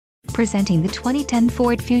presenting the 2010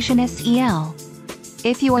 Ford Fusion SEL.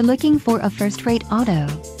 If you are looking for a first-rate auto,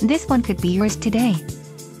 this one could be yours today.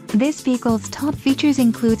 This vehicle's top features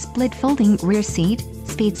include split folding rear seat,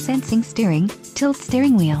 speed sensing steering, tilt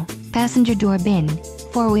steering wheel, passenger door bin,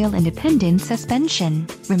 four-wheel independent suspension,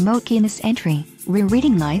 remote keyless entry, rear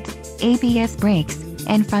reading lights, ABS brakes,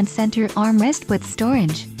 and front center armrest with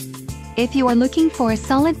storage. If you are looking for a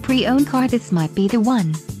solid pre-owned car, this might be the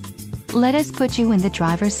one. Let us put you in the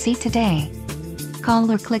driver's seat today.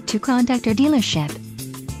 Call or click to contact our dealership.